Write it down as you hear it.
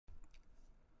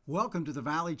Welcome to the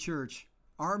Valley Church.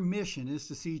 Our mission is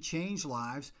to see changed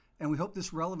lives, and we hope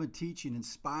this relevant teaching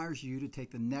inspires you to take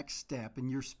the next step in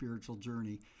your spiritual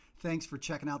journey. Thanks for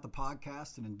checking out the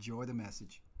podcast and enjoy the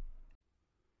message.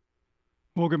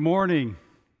 Well, good morning.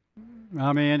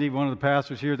 I'm Andy, one of the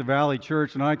pastors here at the Valley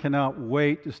Church, and I cannot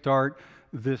wait to start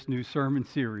this new sermon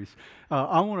series.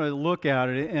 I want to look at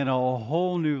it in a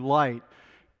whole new light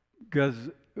because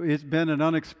it's been an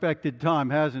unexpected time,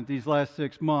 hasn't it, these last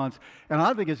 6 months? And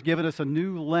I think it's given us a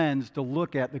new lens to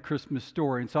look at the Christmas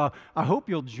story. And so I hope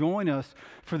you'll join us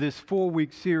for this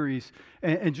 4-week series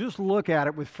and just look at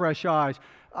it with fresh eyes.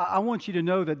 I want you to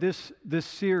know that this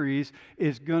series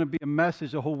is going to be a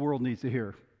message the whole world needs to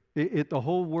hear. The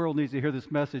whole world needs to hear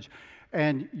this message,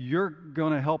 and you're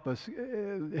going to help us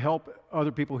help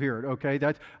other people hear it, okay?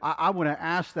 I want to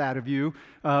ask that of you.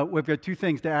 We've got 2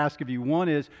 things to ask of you. One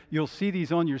is you'll see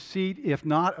these on your seat. If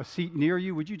not, a seat near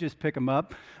you, would you just pick them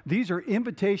up? These are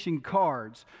invitation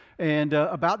cards, and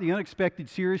about the Unexpected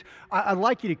series. I'd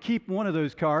like you to keep one of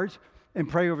those cards and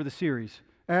pray over the series.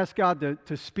 Ask God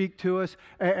to speak to us.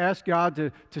 Ask God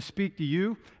to speak to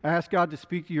you. Ask God to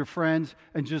speak to your friends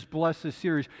and just bless this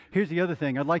series. Here's the other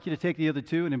thing. I'd like you to take the other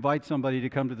 2 and invite somebody to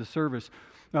come to the service.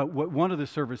 One of the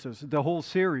services, the whole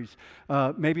series.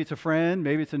 Maybe it's a friend,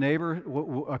 maybe it's a neighbor,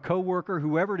 a coworker,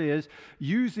 whoever it is.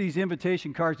 Use these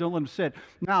invitation cards. Don't let them sit.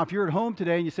 Now, if you're at home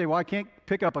today and you say, well, I can't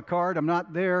pick up a card, I'm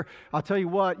not there, I'll tell you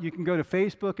what, you can go to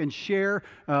Facebook and share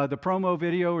the promo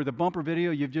video or the bumper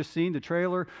video you've just seen, the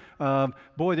trailer.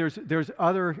 There's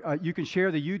other, you can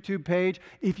share the YouTube page.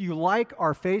 If you like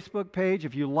our Facebook page,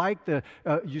 if you like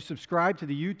you subscribe to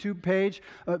the YouTube page,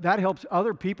 that helps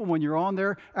other people when you're on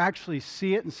there actually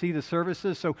see it and see the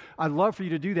services. So I'd love for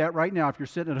you to do that right now if you're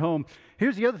sitting at home.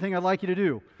 Here's the other thing I'd like you to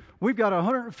do. We've got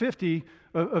 150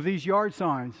 of these yard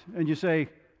signs, and you say,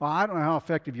 well, I don't know how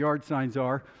effective yard signs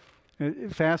are.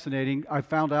 Fascinating. I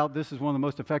found out this is one of the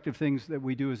most effective things that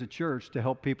we do as a church to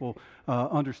help people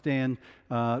understand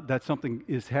that something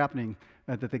is happening,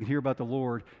 that they can hear about the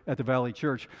Lord at the Valley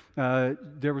Church.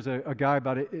 There was a guy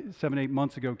about 7-8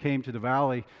 months ago came to the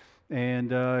Valley,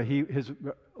 and his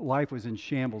life was in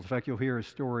shambles. In fact, you'll hear his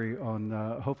story on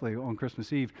hopefully on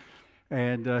Christmas Eve.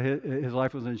 And his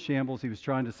life was in shambles. He was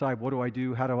trying to decide, what do I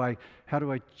do? How do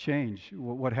I change?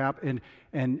 What happened?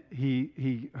 And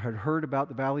he had heard about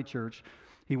the Valley Church.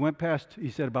 He went past, he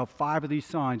said, about 5 of these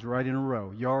signs right in a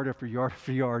row, yard after yard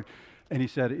after yard. And he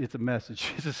said, it's a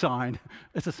message. It's a sign.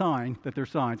 It's a sign that they're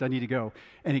signs. I need to go.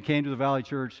 And he came to the Valley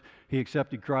Church. He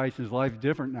accepted Christ. His life's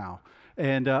different now.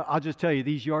 And I'll just tell you,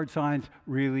 these yard signs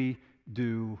really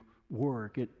do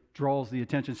work. It draws the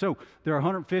attention. So there are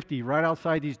 150 right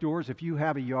outside these doors. If you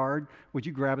have a yard, would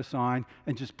you grab a sign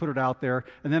and just put it out there?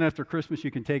 And then after Christmas,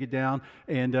 you can take it down.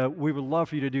 And we would love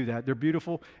for you to do that. They're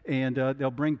beautiful, and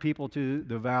they'll bring people to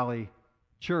the Valley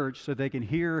Church so they can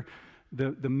hear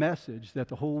the message that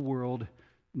the whole world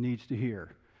needs to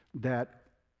hear, that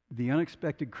the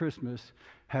unexpected Christmas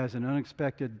has an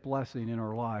unexpected blessing in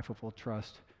our life if we'll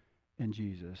trust in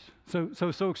Jesus.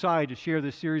 So excited to share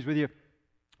this series with you.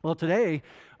 Well, today,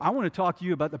 I want to talk to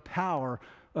you about the power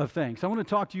of thanks. I want to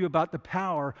talk to you about the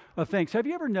power of thanks. Have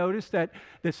you ever noticed that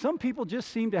some people just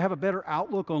seem to have a better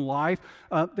outlook on life?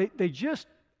 They just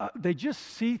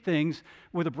see things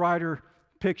with a brighter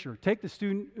picture. Take the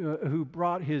student who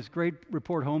brought his grade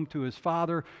report home to his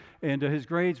father, and his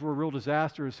grades were a real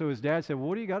disaster. So his dad said, well,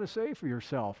 what do you got to say for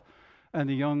yourself? And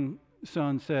the young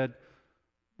son said,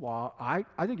 well, I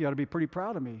think you ought to be pretty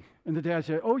proud of me. And the dad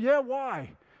said, oh, yeah,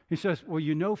 why? He says, well,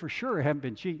 you know for sure I haven't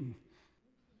been cheating.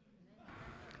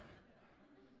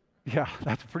 Yeah,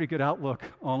 that's a pretty good outlook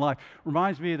on life.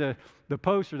 Reminds me of the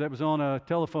poster that was on a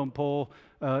telephone pole.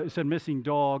 It said missing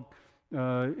dog.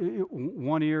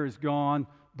 One ear is gone,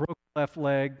 broken left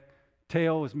leg,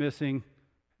 tail is missing,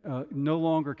 no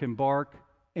longer can bark,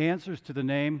 answers to the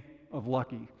name of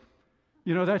Lucky.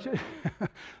 You know,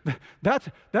 that's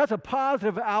a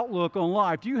positive outlook on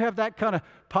life. Do you have that kind of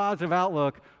positive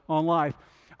outlook on life?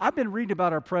 I've been reading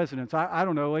about our presidents. I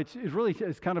don't know. It's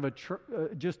kind of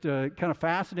kind of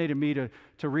fascinated me to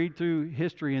read through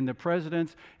history and the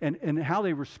presidents and how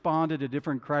they responded to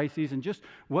different crises and just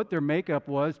what their makeup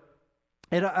was.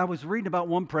 And I was reading about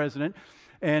one president,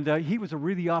 and he was a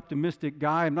really optimistic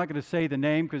guy. I'm not going to say the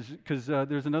name because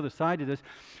there's another side to this,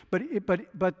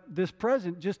 but this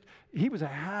president he was a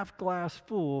half glass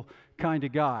full kind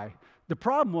of guy. The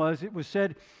problem was, it was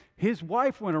said his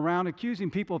wife went around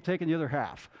accusing people of taking the other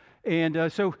half.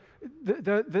 And so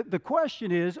the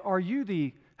question is, are you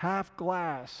the half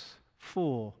glass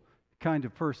full kind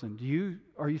of person?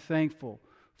 Are you thankful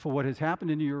for what has happened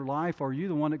in your life? Or are you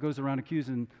the one that goes around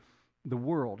accusing the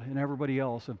world and everybody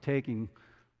else of taking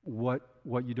what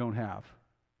you don't have?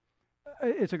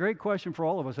 It's a great question for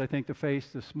all of us, I think, to face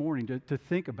this morning, to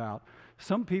think about.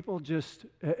 Some people just,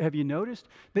 have you noticed?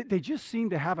 They just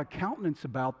seem to have a countenance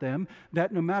about them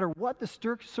that no matter what the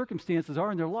circumstances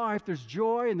are in their life, there's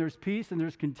joy and there's peace and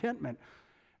there's contentment.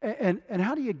 And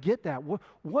how do you get that?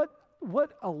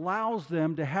 What allows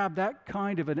them to have that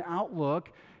kind of an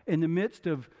outlook in the midst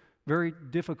of very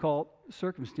difficult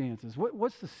circumstances?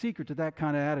 What's the secret to that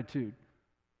kind of attitude?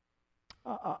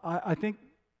 I think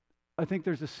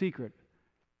there's a secret.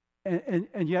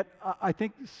 And yet, I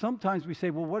think sometimes we say,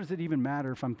 well, what does it even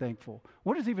matter if I'm thankful?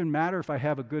 What does it even matter if I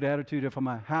have a good attitude, if I'm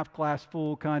a half-glass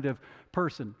full kind of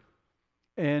person?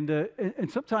 And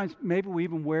sometimes maybe we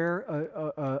even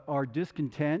wear our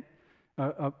discontent,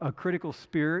 a critical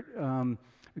spirit,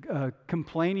 a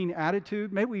complaining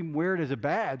attitude. Maybe we wear it as a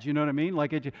badge, you know what I mean?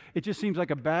 Like it just seems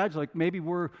like a badge, like maybe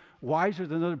we're wiser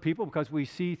than other people because we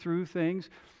see through things.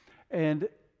 And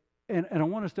I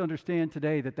want us to understand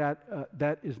today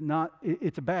that is not,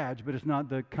 it's a badge, but it's not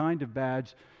the kind of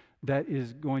badge that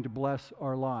is going to bless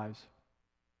our lives.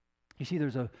 You see,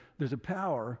 there's a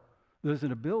power, there's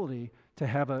an ability to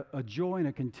have a joy and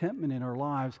a contentment in our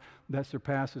lives that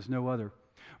surpasses no other.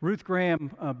 Ruth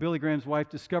Graham, Billy Graham's wife,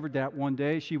 discovered that one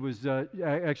day. She was,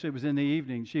 actually it was in the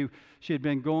evening. She had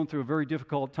been going through a very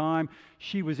difficult time.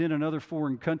 She was in another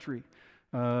foreign country.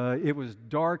 It was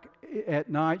dark at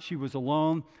night. She was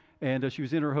alone. And she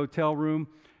was in her hotel room,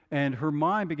 and her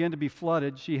mind began to be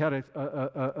flooded. She had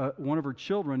one of her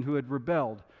children who had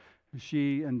rebelled.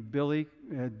 She and Billy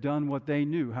had done what they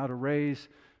knew, how to raise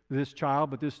this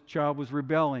child, but this child was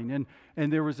rebelling.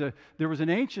 And there was an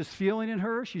anxious feeling in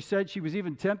her. She said she was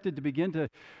even tempted to begin to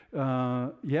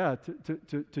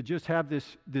just have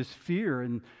this fear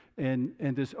and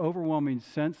this overwhelming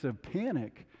sense of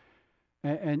panic.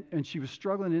 And she was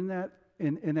struggling in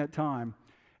that time.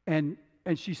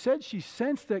 And she said she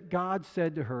sensed that God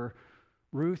said to her,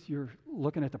 Ruth, you're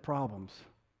looking at the problems.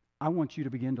 I want you to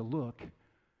begin to look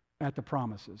at the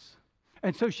promises.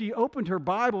 And so she opened her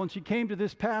Bible and she came to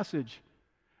this passage.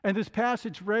 And this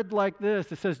passage read like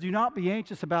this. It says, do not be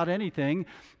anxious about anything,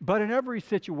 but in every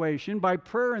situation, by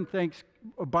prayer and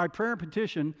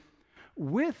petition,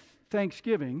 with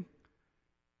thanksgiving,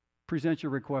 present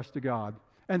your request to God.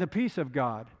 And the peace of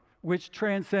God, which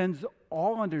transcends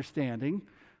all understanding,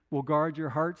 will guard your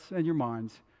hearts and your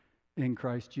minds in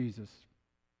Christ Jesus.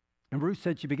 And Ruth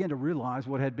said she began to realize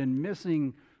what had been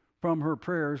missing from her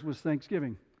prayers was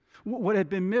thanksgiving. What had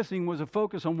been missing was a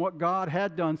focus on what God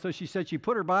had done. So she said she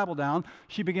put her Bible down.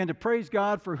 She began to praise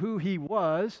God for who He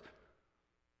was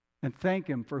and thank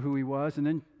Him for who He was, and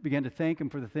then began to thank Him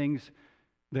for the things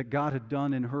that God had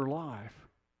done in her life.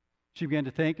 She began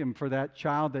to thank Him for that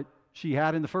child that she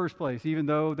had in the first place, even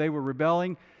though they were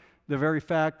rebelling. The very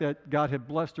fact that God had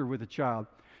blessed her with a child.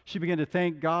 She began to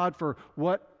thank God for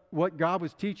what God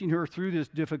was teaching her through this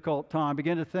difficult time.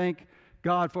 Began to thank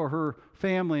God for her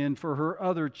family and for her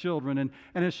other children. And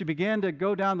as she began to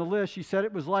go down the list, she said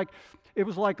it was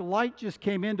like light just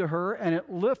came into her and it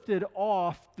lifted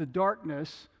off the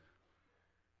darkness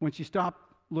when she stopped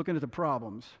looking at the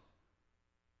problems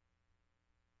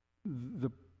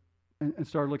and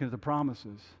started looking at the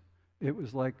promises. It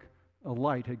was like a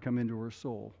light had come into her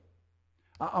soul.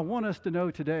 I want us to know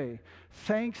today,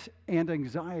 thanks and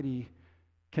anxiety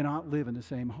cannot live in the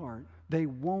same heart. They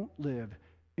won't live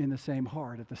in the same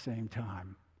heart at the same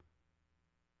time.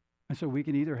 And so we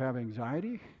can either have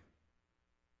anxiety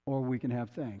or we can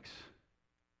have thanks.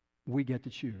 We get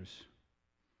to choose.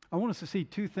 I want us to see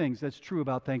two things that's true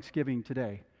about Thanksgiving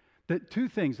today. Two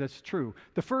things that's true.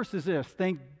 The first is this: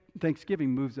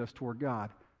 Thanksgiving moves us toward God.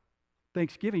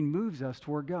 Thanksgiving moves us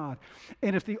toward God.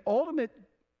 And if the ultimate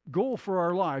goal for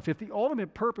our life, if the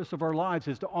ultimate purpose of our lives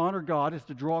is to honor God, is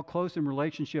to draw close in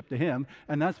relationship to Him,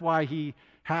 and that's why He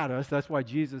had us, that's why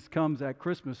Jesus comes at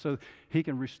Christmas, so He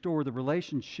can restore the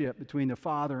relationship between the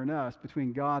Father and us,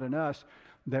 between God and us,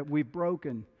 that we've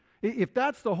broken. If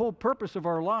that's the whole purpose of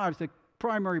our lives, the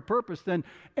primary purpose, then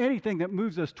anything that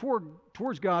moves us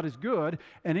towards God is good,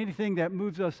 and anything that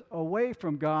moves us away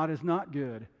from God is not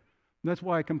good. And that's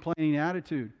why a complaining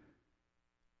attitude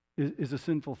is a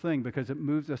sinful thing, because it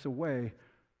moves us away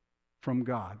from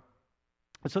God.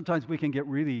 And sometimes we can get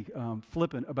really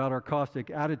flippant about our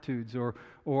caustic attitudes or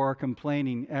our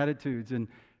complaining attitudes, and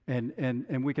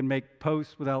we can make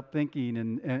posts without thinking,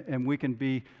 and we can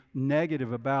be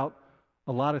negative about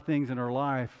a lot of things in our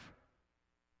life.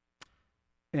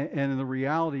 And the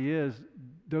reality is,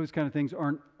 those kind of things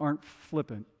aren't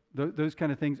flippant. Those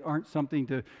kind of things aren't something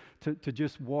to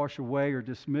just wash away or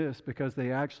dismiss, because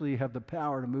they actually have the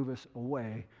power to move us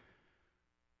away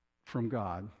from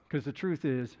God. Because the truth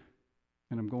is,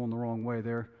 and I'm going the wrong way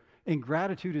there.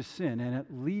 Ingratitude is sin, and it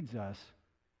leads us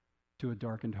to a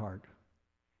darkened heart.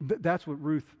 That's what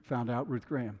Ruth found out, Ruth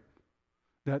Graham.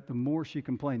 That the more she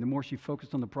complained, the more she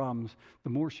focused on the problems, the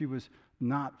more she was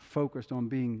not focused on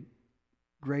being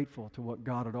grateful to what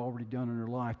God had already done in her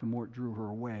life, the more it drew her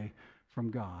away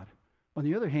from God. On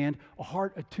the other hand, a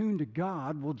heart attuned to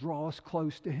God will draw us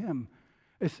close to Him.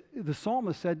 The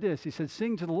psalmist said this. He said,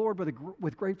 sing to the Lord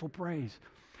with grateful praise.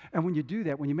 And when you do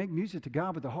that, when you make music to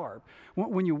God with the harp,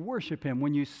 when you worship Him,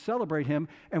 when you celebrate Him,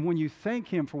 and when you thank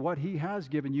Him for what He has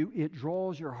given you, it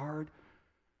draws your heart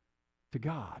to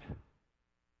God.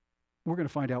 We're going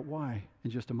to find out why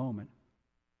in just a moment.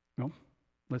 Well,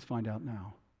 let's find out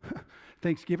now.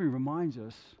 Thanksgiving reminds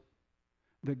us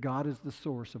that God is the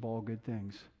source of all good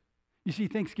things. You see,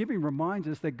 Thanksgiving reminds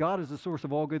us that God is the source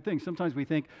of all good things. Sometimes we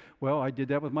think, well, I did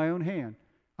that with my own hand.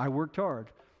 I worked hard.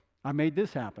 I made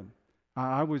this happen.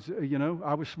 I was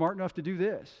smart enough to do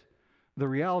this. The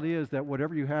reality is that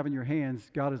whatever you have in your hands,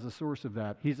 God is the source of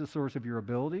that. He's the source of your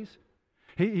abilities.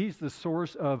 He's the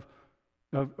source of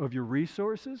your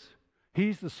resources.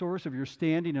 He's the source of your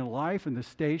standing in life and the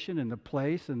station and the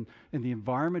place and the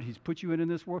environment He's put you in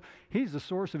this world. He's the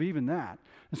source of even that.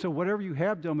 And so whatever you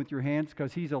have done with your hands,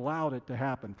 because He's allowed it to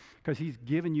happen, because He's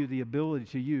given you the ability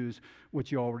to use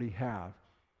what you already have.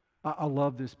 I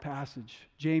love this passage.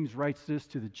 James writes this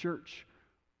to the church.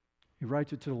 He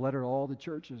writes it to the letter to all the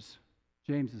churches.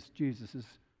 James is Jesus'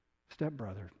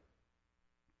 stepbrother.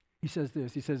 He says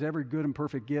this, he says, every good and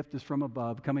perfect gift is from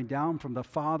above, coming down from the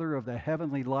Father of the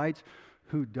heavenly lights,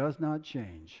 who does not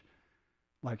change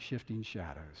like shifting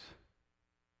shadows.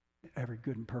 Every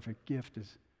good and perfect gift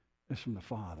is from the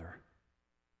Father.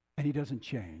 And He doesn't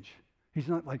change. He's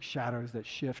not like shadows that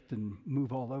shift and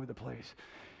move all over the place.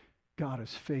 God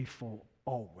is faithful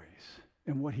always.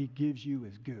 And what He gives you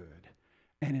is good.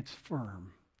 And it's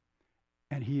firm.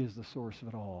 And He is the source of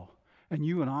it all. And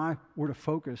you and I were to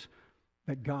focus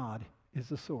that God is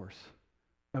the source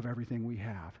of everything we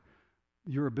have.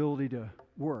 Your ability to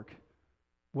work,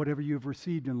 whatever you've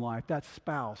received in life, that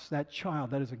spouse, that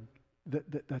child,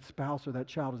 that spouse or that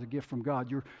child is a gift from God.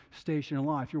 Your station in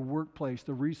life, your workplace,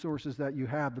 the resources that you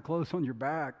have, the clothes on your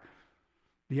back,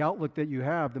 the outlook that you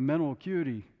have, the mental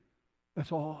acuity,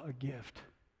 that's all a gift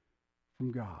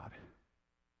from God.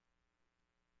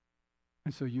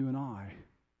 And so you and I,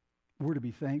 we're to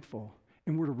be thankful,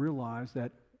 and we're to realize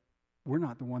that we're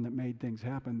not the one that made things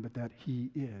happen, but that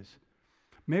He is.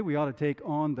 Maybe we ought to take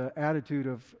on the attitude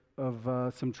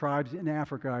of some tribes in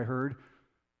Africa I heard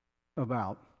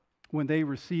about. When they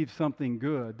receive something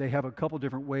good, they have a couple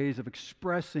different ways of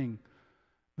expressing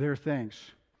their thanks.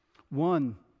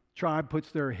 One tribe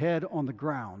puts their head on the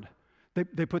ground.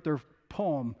 They put their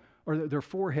palm or their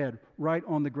forehead right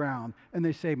on the ground, and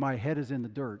they say, my head is in the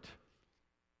dirt.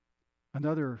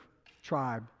 Another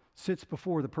tribe sits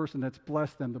before the person that's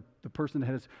blessed them, the person that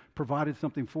has provided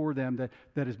something for them that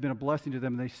has been a blessing to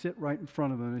them, and they sit right in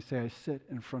front of them and they say, I sit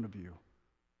in front of you.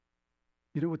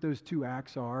 You know what those two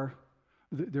acts are?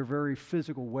 They're very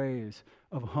physical ways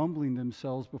of humbling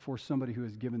themselves before somebody who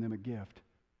has given them a gift.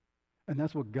 And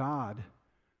that's what God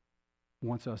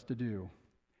wants us to do.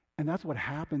 And that's what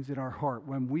happens in our heart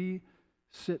when we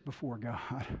sit before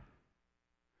God.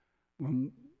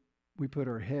 When we put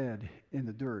our head in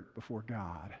the dirt before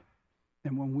God.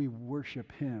 And when we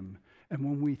worship Him, and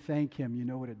when we thank Him, you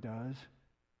know what it does?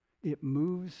 It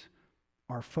moves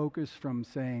our focus from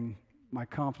saying, my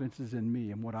confidence is in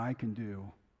me and what I can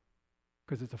do,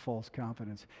 because it's a false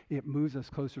confidence. It moves us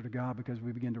closer to God because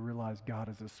we begin to realize God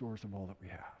is the source of all that we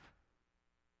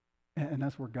have. And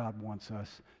that's where God wants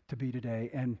us to be today.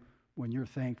 And when you're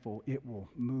thankful, it will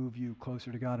move you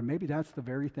closer to God. And maybe that's the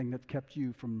very thing that kept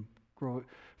you from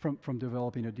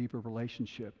developing a deeper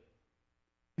relationship.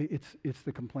 It's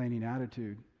the complaining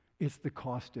attitude. It's the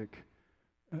caustic,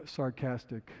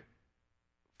 sarcastic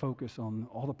focus on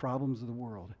all the problems of the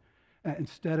world,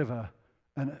 instead of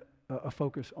a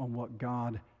focus on what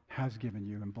God has given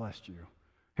you and blessed you.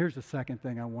 Here's the second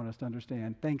thing I want us to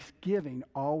understand. Thanksgiving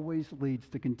always leads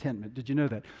to contentment. Did you know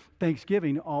that?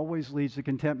 Thanksgiving always leads to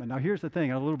contentment. Now here's the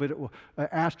thing, a little bit of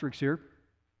asterisk here.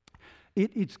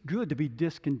 It's good to be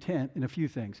discontent in a few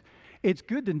things. It's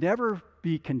good to never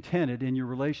be contented in your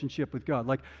relationship with God,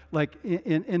 like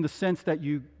in the sense that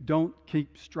you don't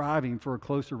keep striving for a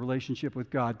closer relationship with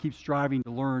God, keep striving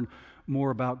to learn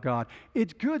more about God.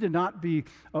 It's good to not be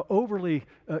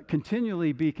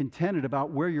continually be contented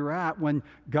about where you're at when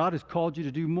God has called you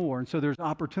to do more, and so there's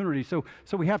opportunity. So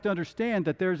we have to understand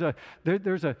that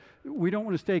we don't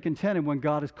want to stay contented when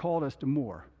God has called us to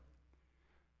more.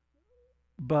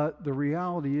 But the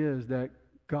reality is that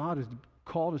God has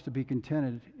called us to be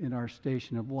contented in our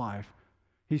station of life.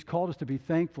 He's called us to be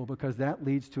thankful because that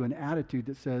leads to an attitude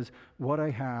that says, what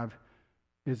I have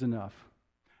is enough.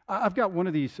 I've got one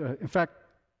of these, in fact,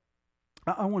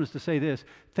 I want us to say this.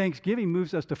 Thanksgiving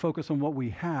moves us to focus on what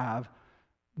we have,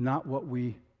 not what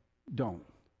we don't.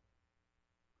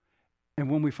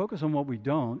 And when we focus on what we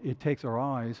don't, it takes our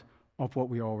eyes off what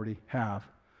we already have.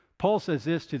 Paul says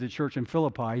this to the church in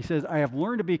Philippi. He says, I have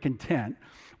learned to be content,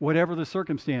 whatever the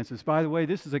circumstances. By the way,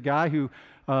 this is a guy who,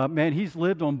 he's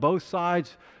lived on both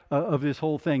sides of this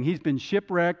whole thing. He's been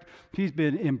shipwrecked. He's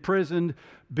been imprisoned,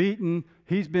 beaten.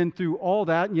 He's been through all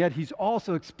that, and yet he's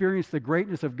also experienced the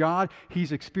greatness of God.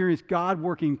 He's experienced God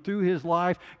working through his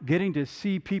life, getting to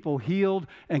see people healed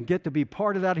and get to be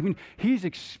part of that. I mean, he's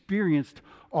experienced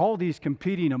all these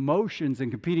competing emotions and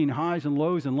competing highs and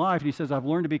lows in life. And he says, I've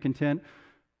learned to be content,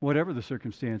 whatever the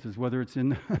circumstances, whether it's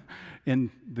in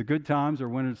the good times or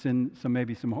when it's in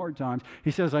maybe some hard times. He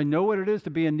says, I know what it is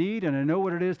to be in need, and I know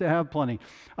what it is to have plenty.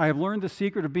 I have learned the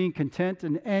secret of being content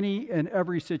in any and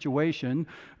every situation,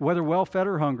 whether well-fed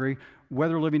or hungry,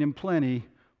 whether living in plenty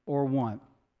or want.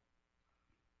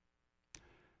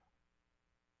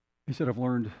 He said, I've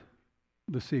learned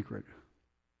the secret.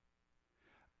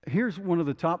 Here's one of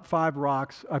the top 5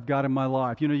 rocks I've got in my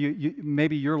life. You know,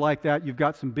 maybe you're like that. You've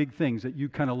got some big things that you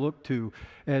kind of look to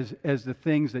as the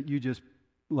things that you just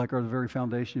like are the very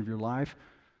foundation of your life.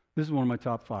 This is one of my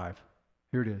top 5.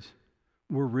 Here it is.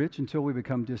 We're rich until we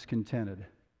become discontented.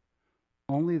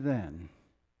 Only then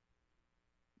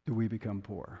do we become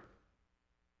poor.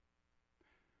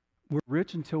 We're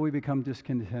rich until we become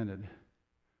discontented.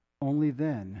 Only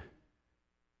then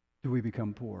do we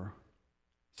become poor.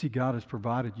 See, God has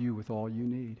provided you with all you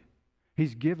need.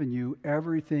 He's given you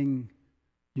everything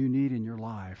you need in your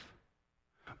life.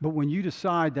 But when you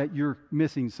decide that you're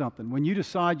missing something, when you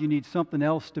decide you need something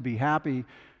else to be happy,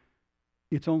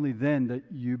 it's only then that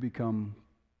you become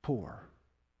poor.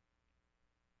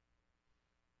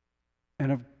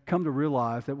 And I've come to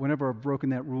realize that whenever I've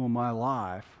broken that rule in my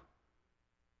life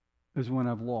is when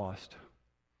I've lost.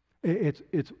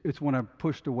 It's when I've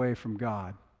pushed away from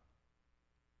God.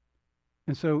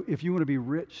 And so if you want to be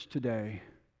rich today,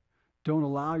 don't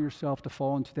allow yourself to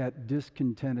fall into that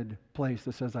discontented place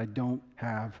that says, I don't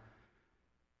have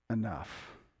enough.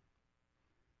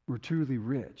 We're truly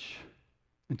rich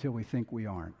until we think we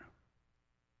aren't.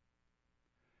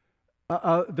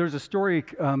 There's a story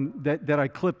that I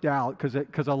clipped out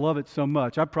because I love it so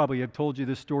much. I probably have told you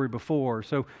this story before.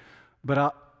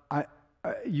 But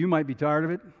you might be tired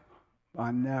of it.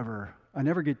 I never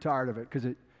get tired of it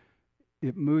because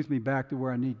it moves me back to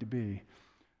where I need to be.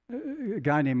 A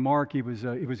guy named Mark, he was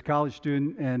a college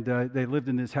student, and they lived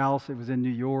in this house. It was in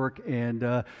New York,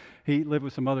 and he lived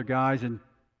with some other guys. And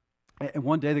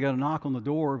one day they got a knock on the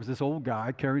door. It was this old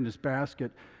guy carrying this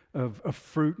basket of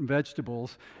fruit and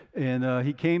vegetables, and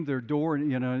he came to their door,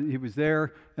 and he was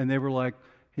there, and they were like,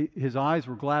 his eyes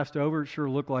were glassed over. It sure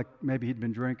looked like maybe he'd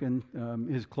been drinking.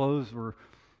 His clothes were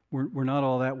not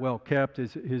all that well kept.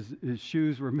 His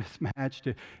shoes were mismatched.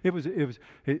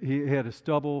 He had a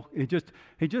stubble. He just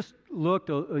looked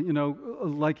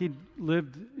like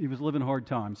he was living hard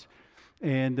times.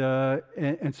 And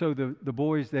so the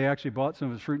boys, they actually bought some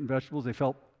of his fruit and vegetables. They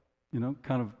felt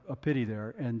kind of a pity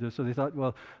there. And so they thought,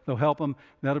 well, they'll help him.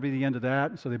 That'll be the end of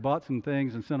that. And so they bought some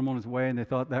things and sent him on his way, and they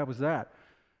thought that was that.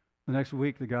 The next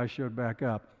week, the guy showed back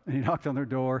up, and he knocked on their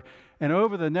door. And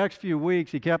over the next few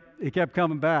weeks, he kept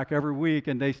coming back every week,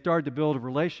 and they started to build a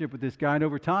relationship with this guy. And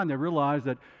over time, they realized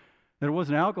that it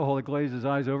wasn't alcohol that glazed his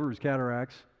eyes over, his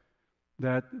cataracts,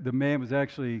 that the man was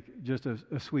actually just a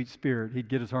sweet spirit. He'd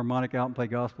get his harmonica out and play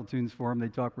gospel tunes for him.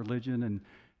 They'd talk religion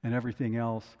and everything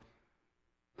else.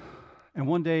 And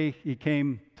one day, he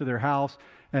came to their house,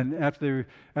 and as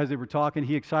they were talking,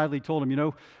 he excitedly told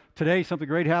him, today something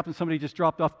great happened. Somebody just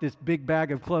dropped off this big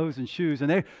bag of clothes and shoes,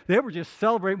 and they were just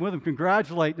celebrating with him,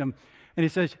 congratulating him. And he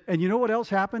says, and you know what else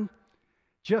happened?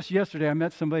 Just yesterday, I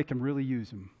met somebody who can really use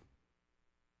him.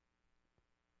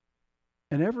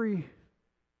 And every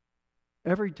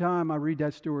time I read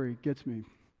that story, it gets me.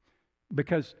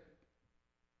 Because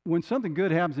when something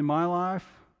good happens in my life,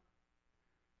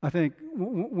 I think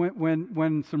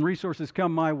when some resources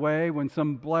come my way, when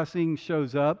some blessing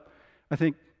shows up, I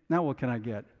think, now what can I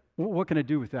get? What can I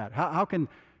do with that? How can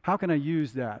I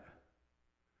use that?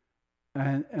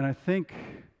 And I think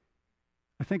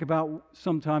about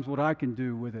sometimes what I can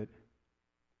do with it.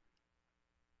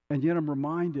 And yet I'm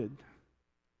reminded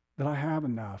that I have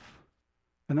enough.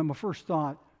 And then my first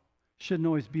thought shouldn't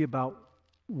always be about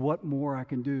what more I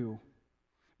can do,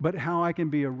 but how I can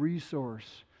be a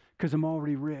resource because I'm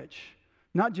already rich.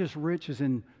 Not just rich as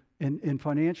in in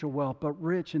financial wealth, but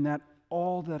rich in that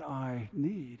all that I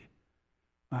need,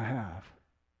 I have.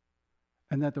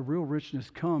 And that the real richness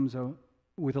comes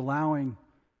with allowing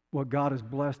what God has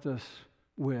blessed us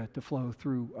with to flow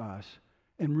through us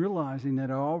and realizing that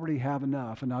I already have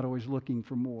enough and not always looking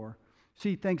for more.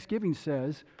 See, Thanksgiving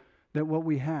says that what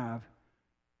we have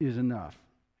is enough.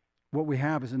 What we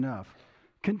have is enough.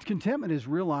 Contentment is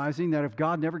realizing that if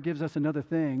God never gives us another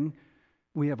thing,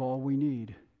 we have all we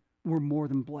need. We're more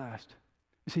than blessed.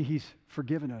 See, He's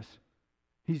forgiven us.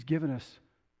 He's given us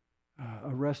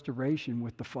a restoration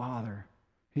with the Father.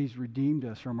 He's redeemed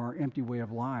us from our empty way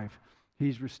of life.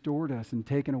 He's restored us and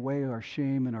taken away our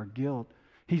shame and our guilt.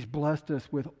 He's blessed us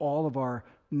with all of our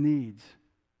needs.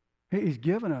 He's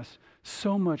given us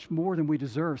so much more than we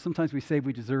deserve. Sometimes we say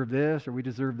we deserve this or we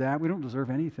deserve that. We don't deserve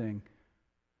anything.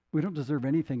 We don't deserve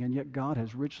anything, and yet God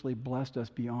has richly blessed us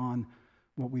beyond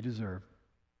what we deserve.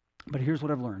 But here's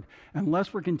what I've learned.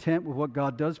 Unless we're content with what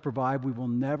God does provide, we will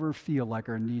never feel like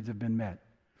our needs have been met.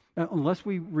 Unless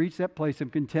we reach that place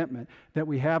of contentment that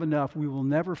we have enough, we will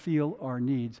never feel our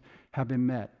needs have been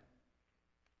met.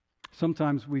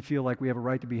 Sometimes we feel like we have a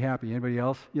right to be happy. Anybody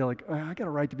else? You're like, I got a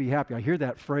right to be happy. I hear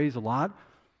that phrase a lot.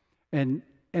 And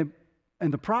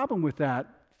the problem with that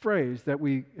phrase, that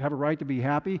we have a right to be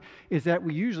happy, is that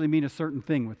we usually mean a certain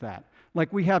thing with that.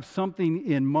 Like we have something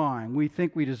in mind. We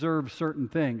think we deserve certain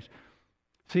things.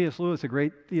 C.S. Lewis, a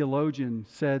great theologian,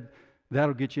 said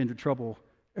that'll get you into trouble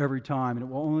every time, and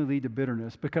it will only lead to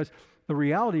bitterness, because the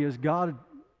reality is God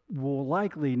will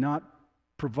likely not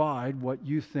provide what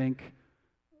you think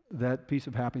that piece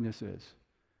of happiness is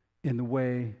in the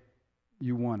way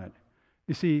you want it.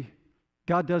 You see,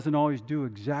 God doesn't always do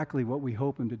exactly what we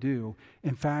hope Him to do.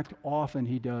 In fact, often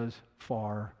He does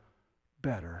far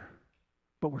better.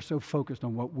 But we're so focused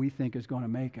on what we think is going to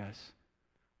make us,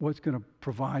 what's going to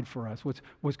provide for us, what's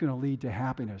going to lead to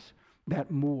happiness, that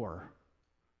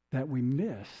we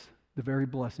miss the very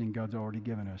blessing God's already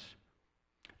given us.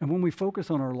 And when we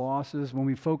focus on our losses, when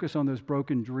we focus on those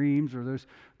broken dreams or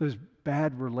those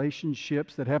bad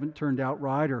relationships that haven't turned out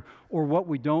right, or what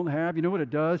we don't have, you know what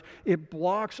it does? It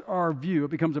blocks our view.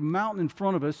 It becomes a mountain in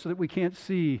front of us so that we can't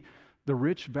see the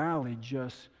rich valley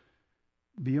just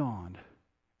beyond.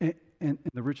 And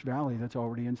the rich valley that's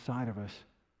already inside of us.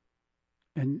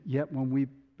 And yet when we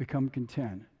become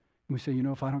content, we say, you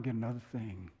know, if I don't get another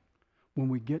thing, when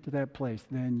we get to that place,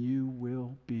 then you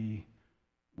will be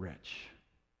rich.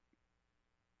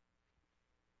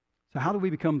 So how do we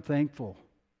become thankful?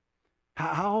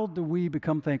 How do we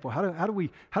become thankful? How do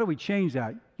we change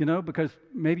that? You know, because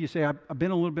maybe you say, I've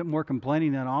been a little bit more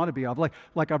complaining than I ought to be.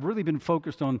 I've really been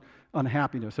focused on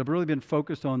happiness. I've really been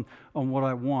focused on what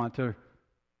I want to,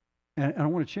 and I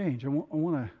want to change. I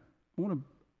want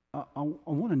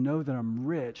to know that I'm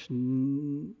rich,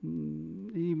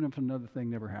 even if another thing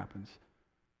never happens.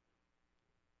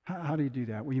 How do you do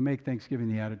that? Well, you make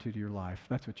Thanksgiving the attitude of your life.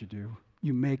 That's what you do.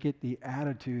 You make it the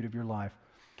attitude of your life.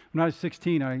 When I was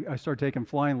 16, I started taking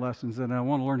flying lessons, and I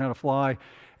wanted to learn how to fly.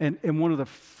 And one of the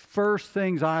first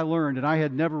things I learned, and I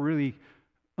had never really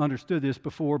understood this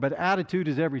before, but attitude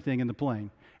is everything in the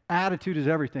plane. Attitude is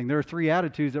everything. There are three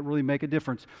attitudes that really make a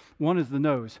difference. One is the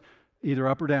nose, either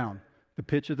up or down, the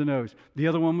pitch of the nose. The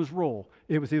other one was roll.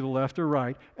 It was either left or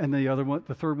right. And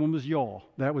the third one was yaw.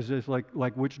 That was just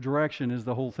like which direction is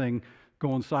the whole thing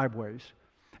going sideways.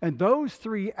 And those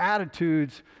three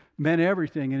attitudes meant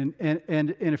everything.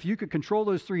 And if you could control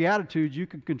those three attitudes, you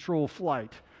could control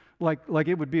flight. Like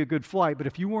it would be a good flight. But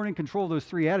if you weren't in control of those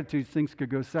three attitudes, things could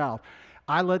go south.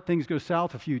 I let things go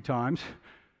south a few times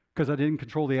because I didn't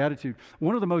control the attitude.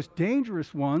 One of the most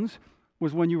dangerous ones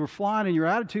was when you were flying and your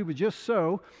attitude was just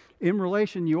so in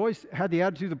relation, you always had the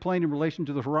attitude of the plane in relation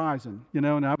to the horizon, you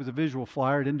know, and I was a visual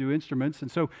flyer, I didn't do instruments,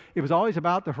 and so it was always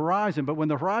about the horizon, but when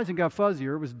the horizon got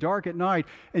fuzzier, it was dark at night,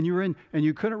 and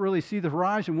you couldn't really see the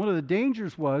horizon. One of the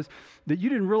dangers was that you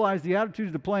didn't realize the attitude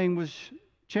of the plane was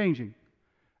changing,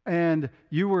 and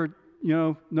you were, you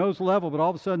know, nose level, but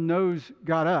all of a sudden nose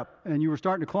got up, and you were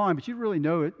starting to climb, but you didn't really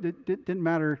know it. It didn't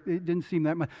matter. It didn't seem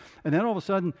that much. And then all of a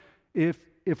sudden,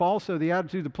 if also the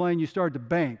attitude of the plane, you started to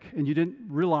bank and you didn't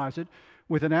realize it,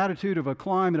 with an attitude of a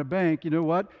climb and a bank, you know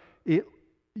what?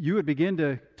 You would begin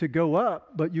to go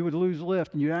up, but you would lose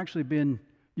lift, and you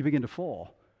begin to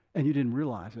fall, and you didn't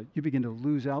realize it. You begin to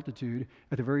lose altitude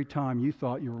at the very time you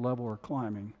thought you were level or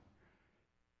climbing.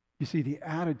 You see, the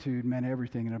attitude meant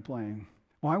everything in a plane.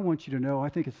 Well, I want you to know, I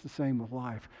think it's the same with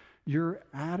life. Your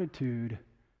attitude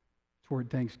toward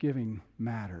Thanksgiving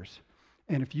matters.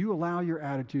 And if you allow your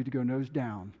attitude to go nose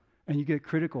down and you get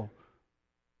critical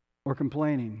or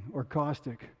complaining or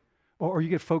caustic or you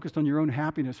get focused on your own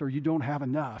happiness or you don't have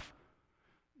enough,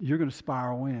 you're going to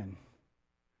spiral in.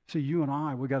 So you and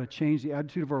I, we got to change the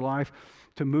attitude of our life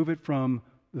to move it from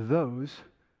those,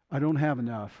 I don't have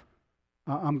enough.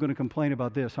 I'm going to complain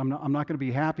about this. I'm not going to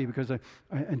be happy because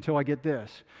until I get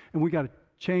this. And we got to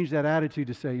change that attitude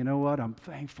to say, you know what? I'm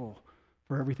thankful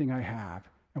for everything I have.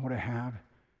 And what I have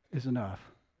is enough.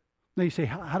 Now you say,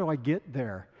 how do I get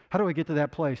there? How do I get to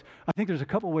that place? I think there's a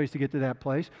couple ways to get to that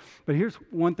place. But here's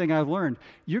one thing I've learned.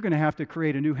 You're going to have to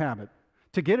create a new habit.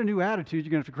 To get a new attitude,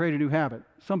 you're going to have to create a new habit.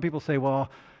 Some people say,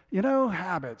 well, you know,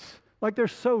 habits, like they're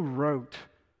so rote.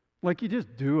 Like you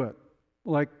just do it.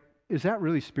 Like, is that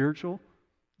really spiritual?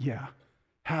 Yeah.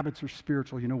 Habits are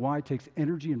spiritual. You know why? It takes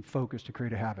energy and focus to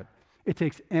create a habit. It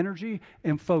takes energy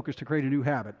and focus to create a new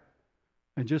habit.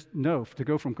 And just know, to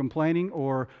go from complaining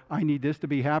or I need this to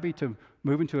be happy to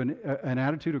move into an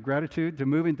attitude of gratitude, to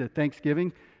move into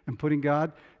thanksgiving and putting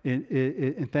God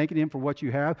in thanking Him for what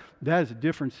you have, that is a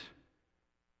difference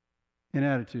in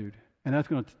attitude. And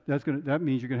that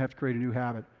means you're going to have to create a new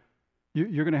habit.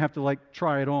 You're going to have to like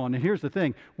try it on. And here's the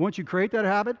thing. Once you create that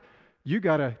habit, you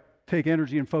got to take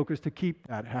energy and focus to keep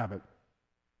that habit.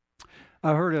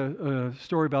 I heard a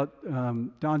story about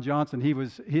Don Johnson.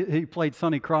 He played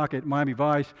Sonny Crockett, Miami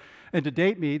Vice, and to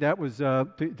date me, that was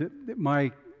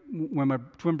when my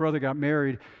twin brother got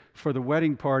married. For the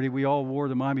wedding party, we all wore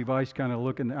the Miami Vice kind of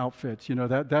looking outfits. You know,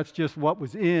 that's just what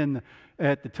was in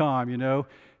at the time. You know,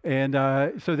 and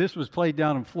so this was played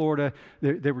down in Florida.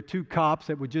 There were two cops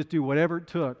that would just do whatever it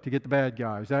took to get the bad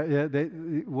guys.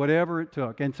 Whatever it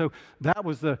took, and so that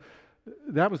was the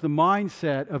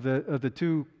mindset of the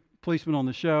two policeman on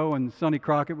the show, and Sonny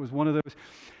Crockett was one of those.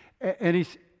 And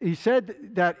he said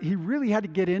that he really had to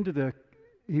get into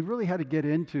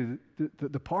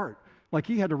the part. Like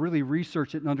he had to really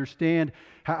research it and understand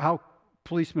how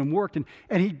policemen worked.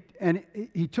 And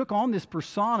he took on this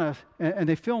persona, and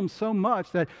they filmed so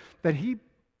much that he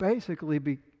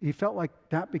basically he felt like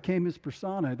that became his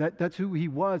persona. That's who he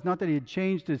was. Not that he had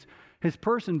changed his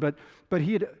person, but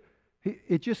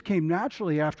it just came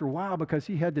naturally after a while because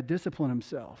he had to discipline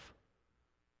himself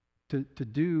to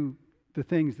do the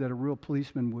things that a real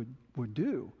policeman would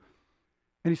do.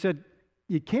 And he said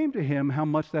it came to him how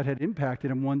much that had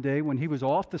impacted him one day when he was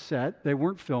off the set. They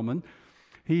weren't filming.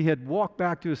 He had walked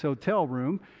back to his hotel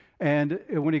room, and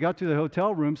when he got to the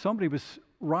hotel room, somebody was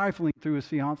rifling through his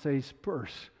fiance's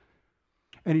purse.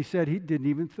 And he said he didn't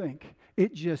even think.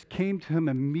 It just came to him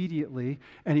immediately,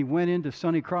 and he went into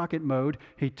Sonny Crockett mode.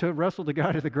 He wrestled the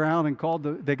guy to the ground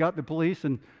and they got the police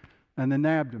and then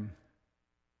nabbed him.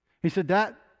 He said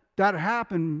that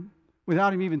happened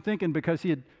without him even thinking because he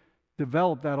had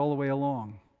developed that all the way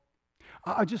along.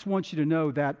 I just want you to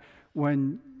know that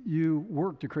when you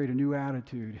work to create a new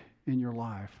attitude in your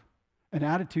life, an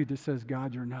attitude that says,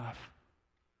 God, you're enough,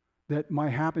 that my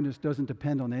happiness doesn't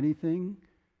depend on anything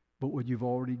but what you've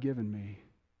already given me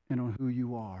and on who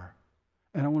you are.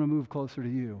 And I want to move closer to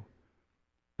you.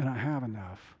 And I have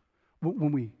enough. But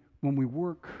when we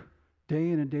work day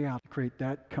in and day out to create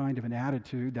that kind of an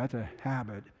attitude, that's a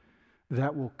habit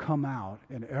that will come out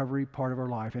in every part of our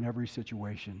life, in every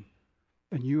situation.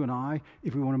 And you and I,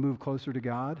 if we want to move closer to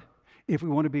God, if we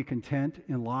want to be content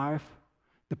in life,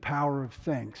 the power of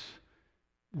thanks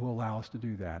will allow us to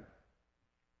do that.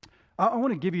 I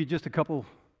want to give you just a couple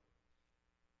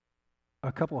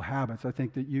habits I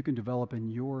think that you can develop in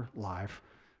your life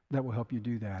that will help you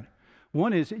do that.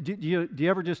 One is, do you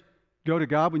ever just go to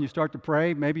God when you start to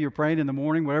pray? Maybe you're praying in the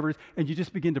morning, whatever it is, and you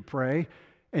just begin to pray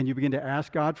and you begin to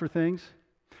ask God for things.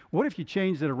 What if you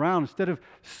changed it around? Instead of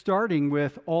starting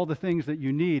with all the things that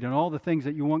you need and all the things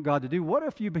that you want God to do, what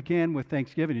if you began with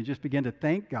thanksgiving and just began to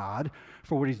thank God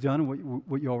for what He's done and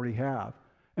what you already have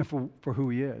and for who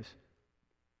He is?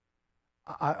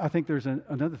 I think there's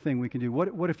another thing we can do.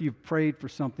 What if you've prayed for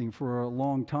something for a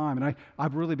long time? And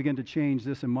I've really begun to change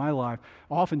this in my life.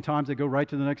 Oftentimes I go right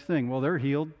to the next thing. Well, they're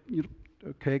healed.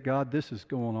 Okay, God, this is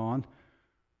going on.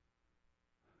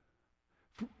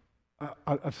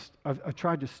 I've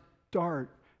tried to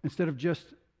start, instead of just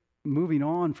moving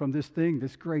on from this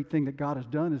great thing that God has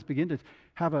done, is begin to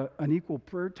have an equal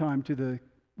prayer time to the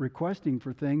requesting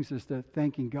for things as to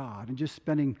thanking God and just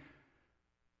spending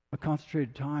a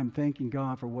concentrated time thanking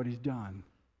God for what He's done.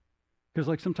 Because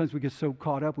like sometimes we get so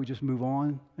caught up, we just move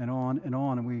on and on and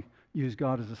on, and we use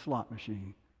God as a slot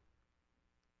machine.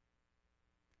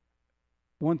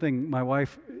 One thing my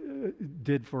wife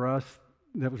did for us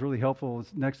that was really helpful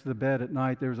was next to the bed at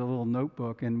night, there was a little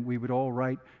notebook, and we would all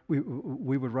write, we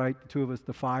would write, the two of us,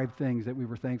 the 5 things that we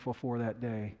were thankful for that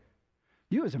day.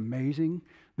 It was amazing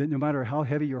that no matter how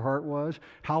heavy your heart was,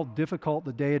 how difficult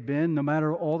the day had been, no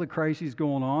matter all the crises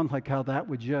going on, like how that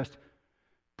would just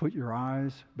put your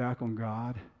eyes back on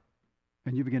God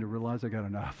and you begin to realize I got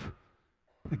enough,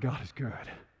 that God is good,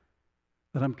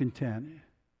 that I'm content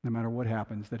no matter what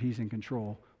happens, that he's in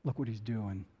control. Look what he's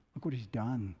doing. Look what he's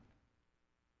done.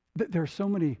 There are so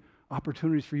many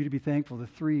opportunities for you to be thankful. The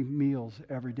 3 meals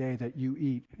every day that you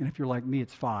eat. And if you're like me,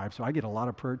 it's 5, so I get a lot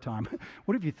of prayer time.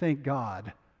 What if you thank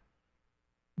God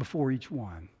before each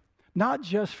one? Not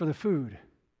just for the food,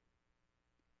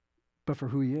 but for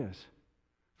who he is,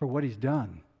 for what he's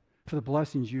done, for the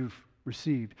blessings you've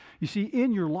received. You see,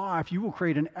 in your life, you will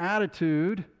create an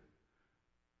attitude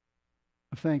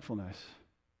of thankfulness.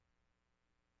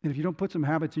 And if you don't put some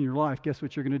habits in your life, guess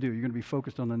what you're going to do? You're going to be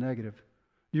focused on the negative.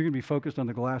 You're going to be focused on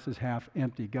the glass is half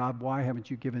empty. God, why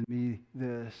haven't you given me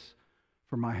this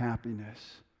for my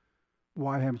happiness?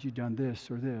 Why haven't you done this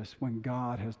or this when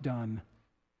God has done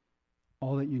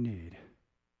all that you need?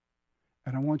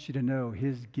 And I want you to know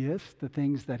his gifts, the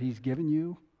things that he's given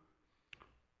you,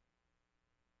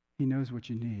 he knows what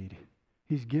you need.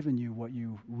 He's given you what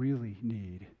you really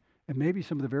need. And maybe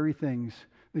some of the very things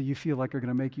that you feel like are going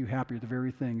to make you happy are the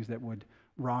very things that would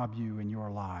rob you in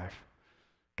your life.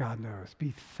 God knows.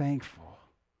 Be thankful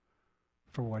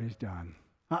for what he's done.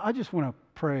 I just want to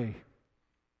pray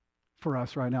for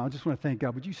us right now. I just want to thank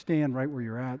God. Would you stand right where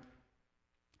you're at?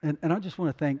 And I just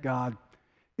want to thank God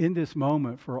in this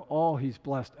moment for all he's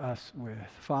blessed us with.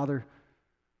 Father,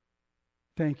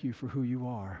 thank you for who you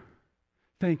are.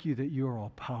 Thank you that you're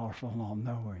all powerful and all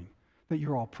knowing, that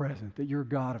you're all present, that you're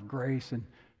God of grace and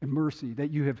mercy,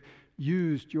 that you have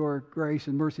used your grace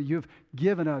and mercy. You have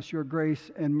given us your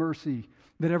grace and mercy,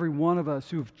 that every one of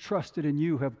us who have trusted in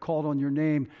you, have called on your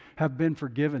name, have been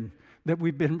forgiven, that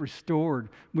we've been restored,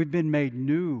 we've been made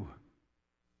new.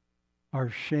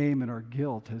 Our shame and our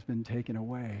guilt has been taken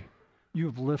away. You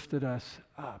have lifted us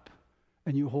up,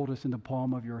 and you hold us in the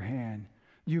palm of your hand.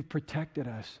 You've protected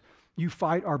us. You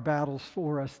fight our battles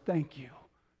for us. Thank you.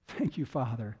 Thank you,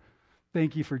 Father.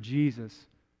 Thank you for Jesus,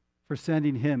 for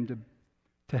sending him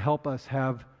to help us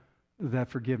have that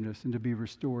forgiveness and to be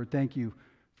restored. Thank you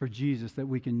for Jesus, that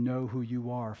we can know who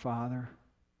you are, Father.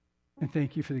 And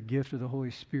thank you for the gift of the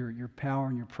Holy Spirit, your power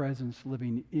and your presence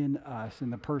living in us in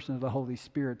the person of the Holy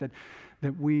Spirit,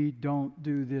 that we don't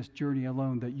do this journey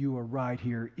alone, that you are right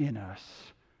here in us.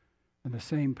 And the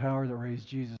same power that raised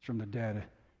Jesus from the dead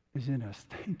is in us.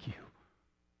 Thank you.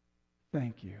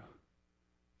 Thank you.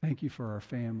 Thank you for our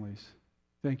families.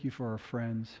 Thank you for our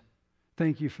friends.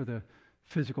 Thank you for the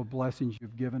physical blessings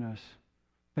you've given us.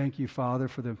 Thank you, Father,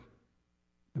 for the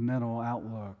mental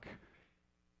outlook.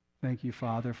 Thank you,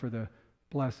 Father, for the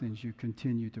blessings you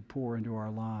continue to pour into our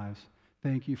lives.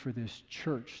 Thank you for this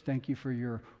church. Thank you for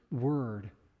your word.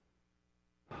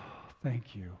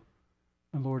 Thank you.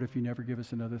 And Lord, if you never give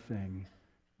us another thing,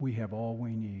 we have all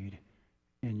we need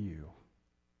in you.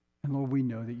 And Lord, we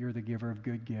know that you're the giver of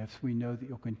good gifts. We know that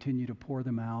you'll continue to pour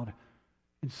them out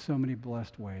in so many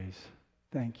blessed ways.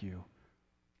 Thank you.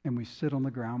 And we sit on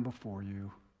the ground before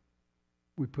you.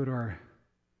 We put our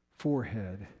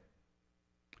forehead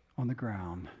on the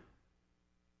ground,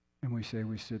 and we say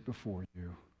we sit before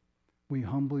you. We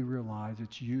humbly realize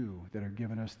it's you that are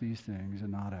giving us these things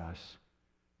and not us.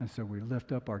 And so we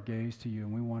lift up our gaze to you,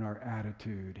 and we want our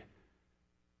attitude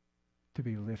to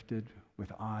be lifted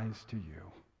with eyes to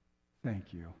you.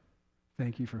 Thank you.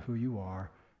 Thank you for who you are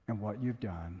and what you've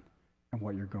done and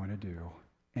what you're going to do.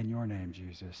 In your name,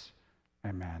 Jesus,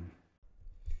 amen.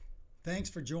 Thanks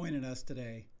for joining us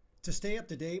today. To stay up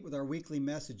to date with our weekly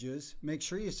messages, make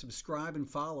sure you subscribe and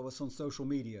follow us on social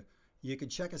media. You can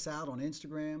check us out on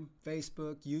Instagram,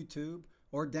 Facebook, YouTube,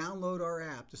 or download our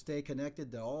app to stay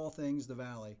connected to all things the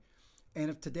Valley. And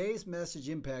if today's message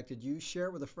impacted you, share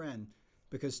it with a friend,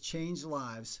 because changed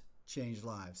lives change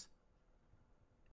lives.